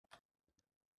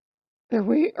Are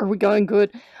we going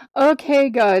good? Okay,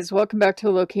 guys, welcome back to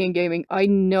Lokean Gaming. I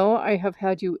know I have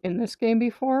had you in this game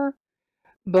before,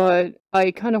 but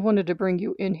I kind of wanted to bring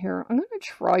you in here. I'm going to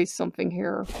try something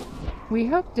here. We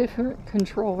have different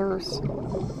controllers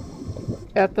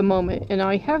at the moment, and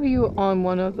I have you on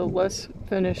one of the less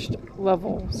finished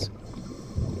levels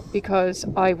because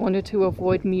I wanted to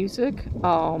avoid music.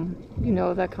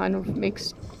 That kind of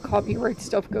makes copyright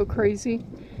stuff go crazy.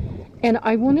 And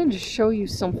I wanted to show you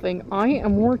something. I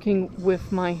am working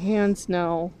with my hands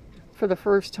now for the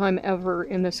first time ever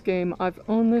in this game. I've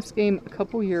owned this game a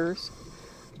couple years.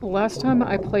 The last time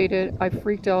I played it, I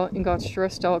freaked out and got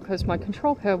stressed out because my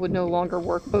control pad would no longer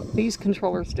work, but these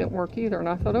controllers didn't work either, and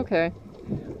I thought, okay,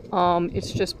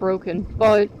 it's just broken.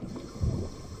 But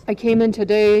I came in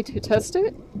today to test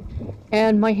it,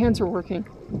 and my hands are working,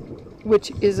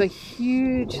 which is a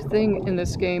huge thing in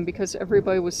this game because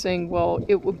everybody was saying, well,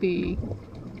 it would be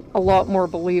a lot more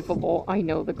believable. I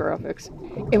know the graphics.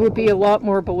 It would be a lot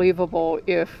more believable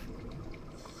if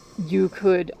you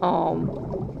could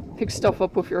pick stuff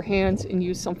up with your hands and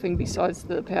use something besides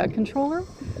the pad controller.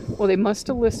 Well, they must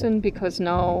have listened because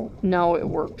now it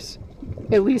works.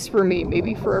 At least for me.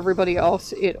 Maybe for everybody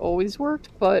else it always worked,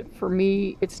 but for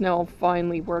me it's now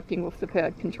finally working with the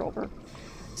pad controller.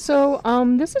 So,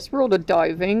 this is World of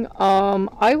Diving.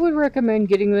 I would recommend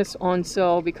getting this on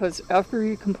sale because after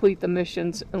you complete the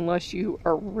missions, unless you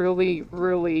are really,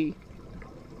 really,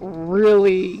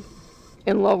 really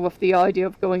in love with the idea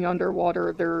of going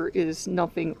underwater, there is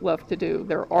nothing left to do.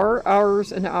 There are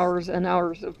hours and hours and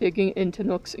hours of digging into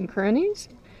nooks and crannies,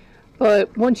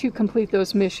 but once you complete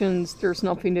those missions, there's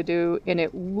nothing to do, and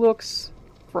it looks,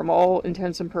 from all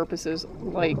intents and purposes,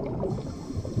 like,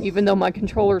 even though my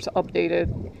controller's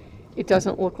updated, it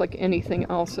doesn't look like anything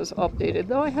else is updated,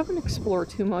 though I haven't explored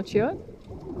too much yet.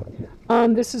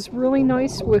 This is really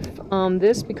nice with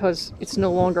this because it's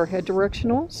no longer head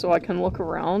directional, so I can look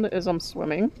around as I'm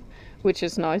swimming, which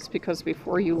is nice because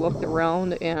before you looked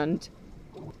around and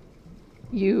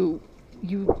you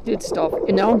did stuff,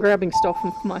 and now I'm grabbing stuff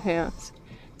with my hands.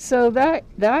 So that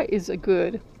is a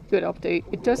good update.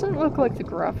 It doesn't look like the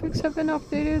graphics have been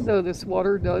updated, though this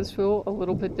water does feel a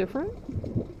little bit different.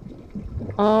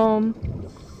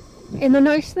 And the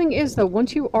nice thing is, though,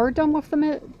 once you are done with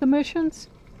the missions,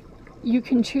 you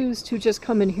can choose to just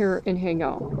come in here and hang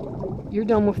out. You're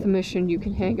done with the mission, you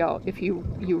can hang out. If you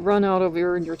run out of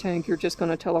air in your tank, you're just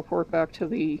going to teleport back to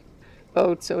the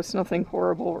boat, so it's nothing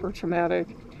horrible or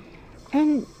traumatic.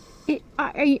 And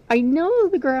I know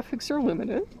the graphics are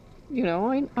limited. You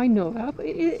know, I know that, but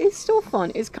it's still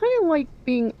fun. It's kind of like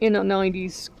being in a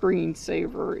 90s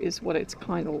screensaver is what it's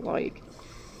kind of like.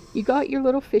 You got your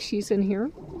little fishies in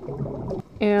here,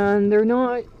 and they're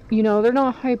not, they're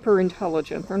not hyper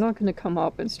intelligent. They're not going to come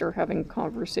up and start having a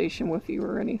conversation with you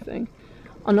or anything.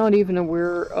 I'm not even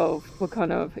aware of what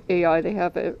kind of AI they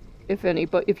have, if any,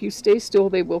 but if you stay still,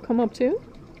 they will come up to you.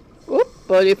 Oop,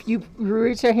 but if you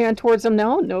reach a hand towards them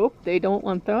now, nope, they don't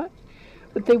want that.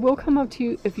 But they will come up to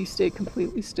you if you stay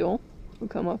completely still. They'll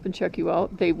come up and check you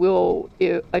out. They will,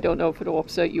 I don't know if it'll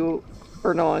upset you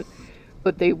or not,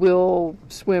 but they will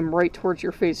swim right towards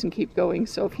your face and keep going.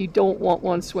 So if you don't want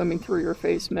one swimming through your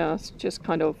face mask, just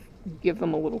kind of give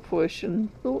them a little push and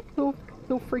they'll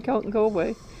freak out and go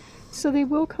away. So they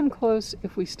will come close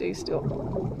if we stay still.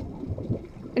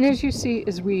 And as you see,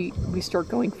 as we start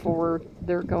going forward,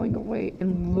 they're going away.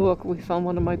 And look, we found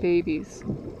one of my babies.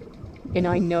 And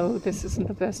I know this isn't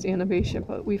the best animation,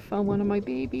 but we found one of my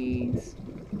babies.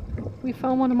 We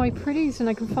found one of my pretties, and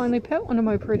I can finally pet one of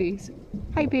my pretties.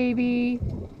 Hi, baby.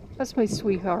 That's my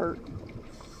sweetheart.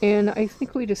 And I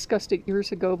think we discussed it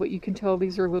years ago, but you can tell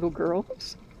these are little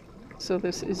girls. So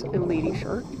this is a lady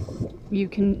shark. You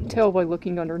can tell by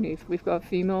looking underneath. We've got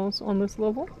females on this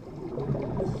level.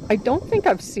 I don't think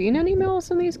I've seen any males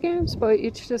in these games, but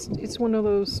it's one of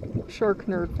those shark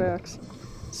nerd facts.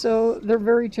 So they're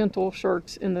very gentle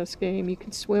sharks in this game. You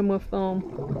can swim with them.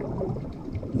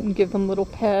 You can give them little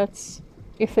pets.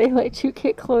 If they let you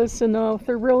get close enough,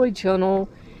 they're really gentle.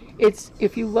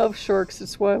 If you love sharks,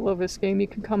 that's why I love this game. You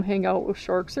can come hang out with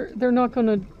sharks. They're not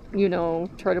gonna,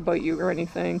 try to bite you or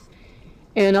anything.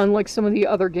 And unlike some of the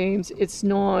other games,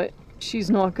 she's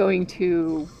not going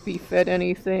to be fed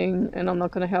anything, and I'm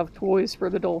not gonna have toys for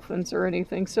the dolphins or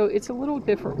anything. So it's a little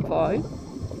different vibe.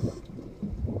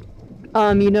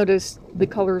 You notice the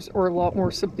colors are a lot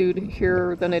more subdued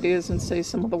here than it is in, say,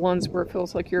 some of the ones where it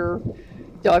feels like you're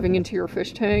diving into your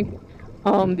fish tank.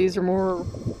 These are more,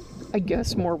 I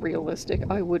guess, more realistic.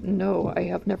 I wouldn't know. I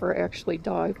have never actually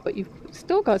dived, but you've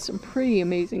still got some pretty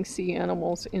amazing sea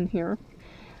animals in here.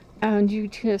 and you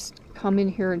just come in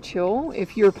here and chill.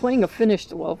 If you're playing a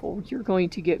finished level, you're going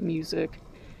to get music.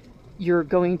 You're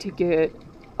going to get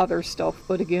other stuff,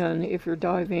 but again, if you're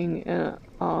diving,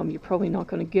 you're probably not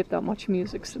going to get that much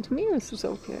music, so to me this is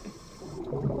okay.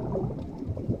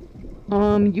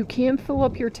 You can fill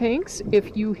up your tanks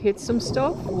if you hit some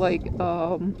stuff, like,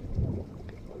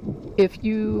 if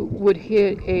you would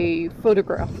hit a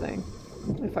photograph thing,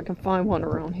 if I can find one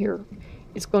around here,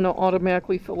 it's going to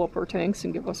automatically fill up our tanks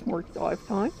and give us more dive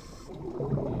time.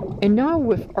 And now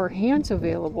with our hands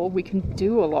available, we can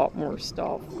do a lot more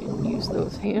stuff and use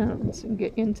those hands and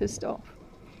get into stuff.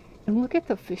 And look at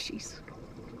the fishies.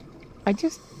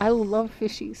 I love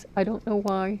fishies. I don't know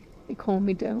why they calm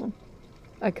me down.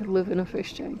 I could live in a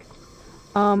fish tank.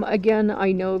 Again,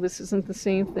 I know this isn't the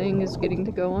same thing as getting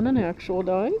to go on an actual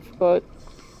dive, but,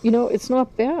 you know, it's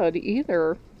not bad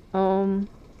either.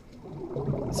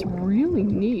 It's really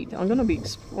neat. I'm gonna be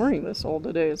exploring this all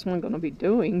today, is what I'm gonna be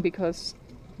doing, because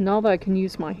now that I can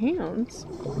use my hands...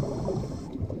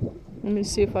 Let me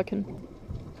see if I can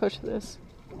push this.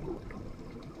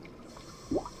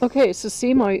 Okay, so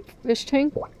see my fish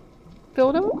tank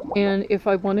filled up, and if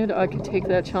I wanted, I could take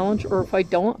that challenge, or if I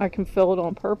don't, I can fill it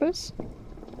on purpose.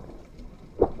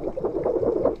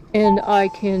 And I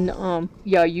can,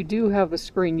 yeah, you do have the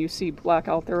screen, you see black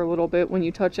out there a little bit when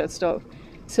you touch that stuff.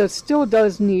 So it still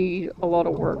does need a lot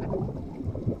of work.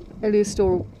 It is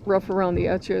still rough around the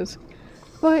edges.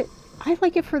 But I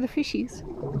like it for the fishies.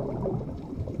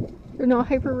 They're not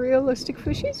hyper-realistic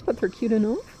fishies, but they're cute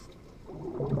enough.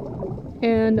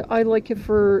 And I like it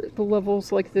for the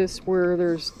levels like this where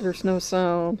there's no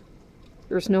sound,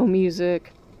 there's no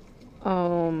music.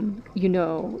 You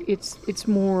know, it's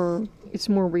more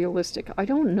realistic. I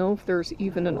don't know if there's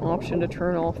even an option to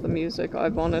turn off the music.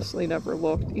 I've honestly never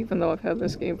looked, even though I've had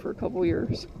this game for a couple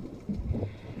years.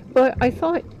 But I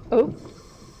thought, oh,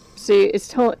 see,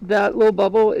 that little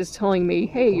bubble is telling me,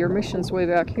 hey, your mission's way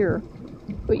back here.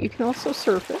 But you can also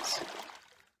surface.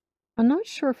 I'm not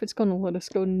sure if it's going to let us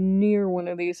go near one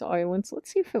of these islands.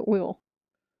 Let's see if it will.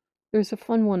 There's a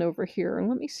fun one over here, and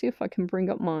let me see if I can bring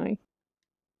up my...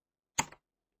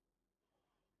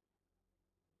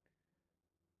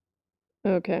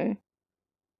 Okay.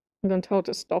 I'm going to tell it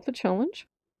to stop the challenge.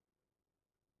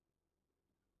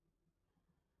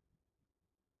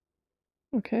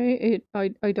 Okay,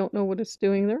 I don't know what it's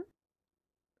doing there.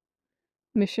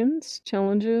 Missions,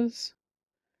 challenges.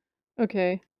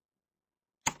 Okay.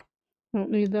 I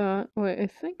don't need that. What I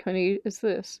think I need is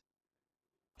this.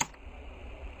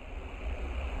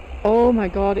 Oh my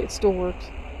god, it still works.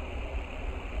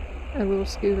 A little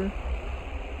scooter.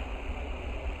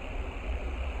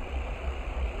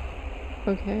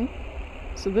 Okay.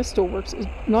 So this still works. It's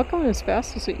not going as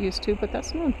fast as it used to, but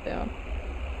that's not bad.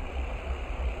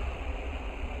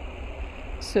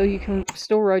 So you can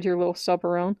still ride your little sub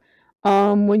around.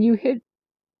 When you hit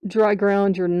dry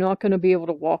ground, you're not going to be able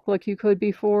to walk like you could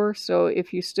before. So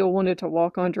if you still wanted to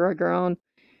walk on dry ground,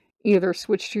 either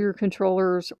switch to your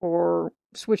controllers or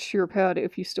switch to your pad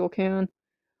if you still can,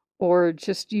 or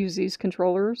just use these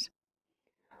controllers.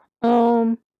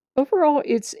 Overall,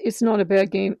 it's not a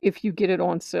bad game if you get it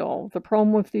on sale. The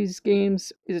problem with these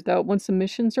games is that once the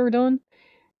missions are done,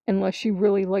 unless you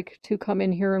really like to come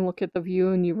in here and look at the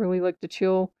view and you really like to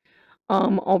chill,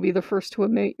 I'll be the first to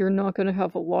admit you're not going to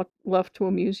have a lot left to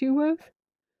amuse you with.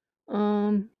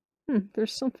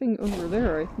 There's something over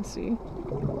there I can see.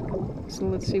 So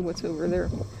let's see what's over there.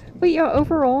 But yeah,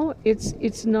 overall,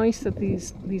 it's nice that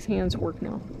these hands work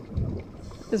now.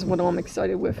 This is what I'm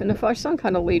excited with. And if I sound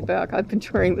kind of laid back, I've been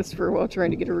trying this for a while,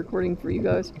 trying to get a recording for you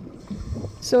guys.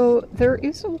 So there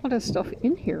is a lot of stuff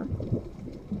in here.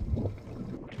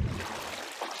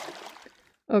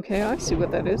 Okay, I see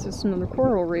what that is. It's another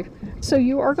coral reef. So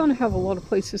you are going to have a lot of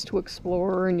places to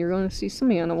explore, and you're going to see some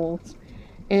animals.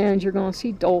 And you're going to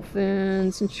see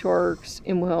dolphins and sharks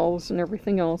and whales and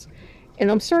everything else. And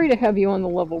I'm sorry to have you on the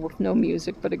level with no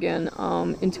music, but again,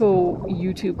 until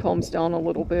YouTube calms down a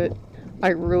little bit, I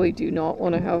really do not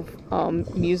want to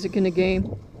have music in a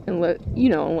game,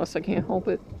 unless I can't help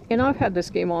it. And I've had this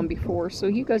game on before, so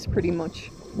you guys pretty much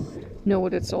know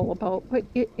what it's all about. But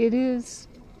it is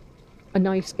a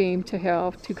nice game to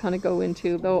have to kind of go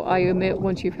into, though I admit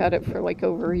once you've had it for like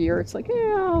over a year, it's like,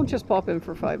 yeah, I'll just pop in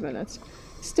for 5 minutes.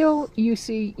 Still, you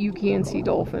can see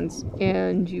dolphins,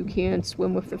 and you can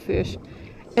swim with the fish.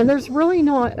 And there's really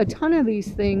not a ton of these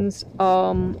things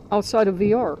outside of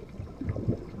VR.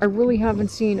 I really haven't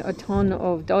seen a ton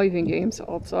of diving games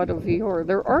outside of VR.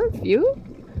 There are a few,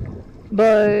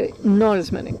 but not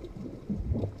as many.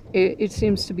 It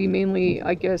seems to be mainly,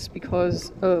 I guess,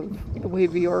 because of the way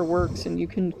VR works, and you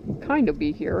can kind of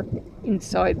be here.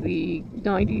 inside the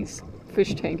 90s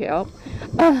fish tank app.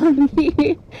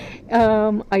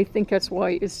 I think that's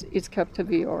why it's kept to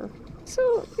VR.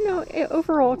 So, you know,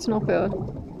 overall it's not bad.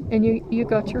 And you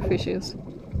got your fishes.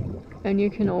 And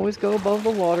you can always go above the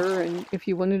water, and if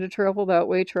you wanted to travel that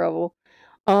way, travel.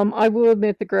 I will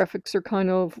admit the graphics are kind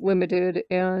of limited,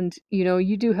 and, you know,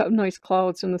 you do have nice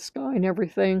clouds in the sky and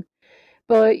everything.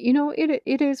 But, you know,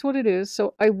 it is what it is,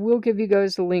 so I will give you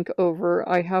guys the link over.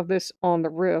 I have this on the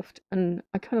Rift, and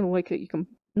I kind of like that you can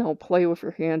now play with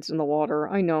your hands in the water.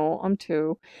 I know, I'm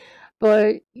too.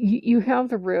 But you have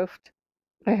the Rift.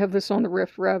 I have this on the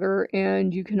Rift rather,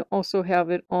 and you can also have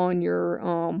it on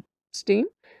your Steam.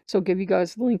 So I'll give you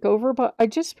guys the link over. But I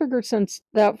just figured since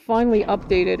that finally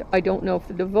updated, I don't know if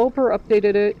the developer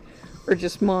updated it or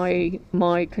just my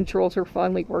controls are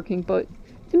finally working, but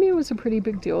to me it was a pretty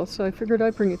big deal, so I figured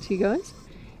I'd bring it to you guys.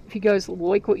 If you guys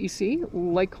like what you see,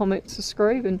 like, comment,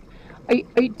 subscribe, and I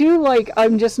do like,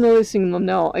 I'm just noticing them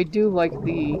now, I do like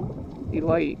the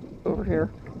light over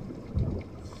here.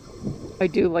 I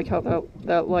do like how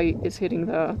that light is hitting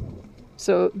that.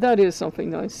 So that is something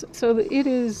nice. So it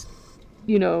is,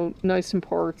 you know, nice in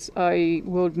parts. I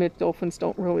will admit dolphins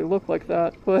don't really look like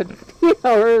that, but you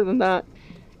know, other than that,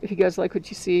 if you guys like what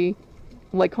you see,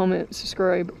 like, comment,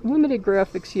 subscribe. Limited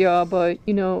graphics, yeah, but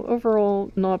you know,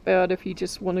 overall not bad if you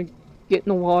just want to get in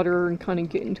the water and kind of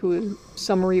get into a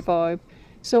summery vibe.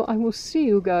 So I will see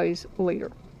you guys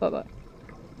later. Bye bye.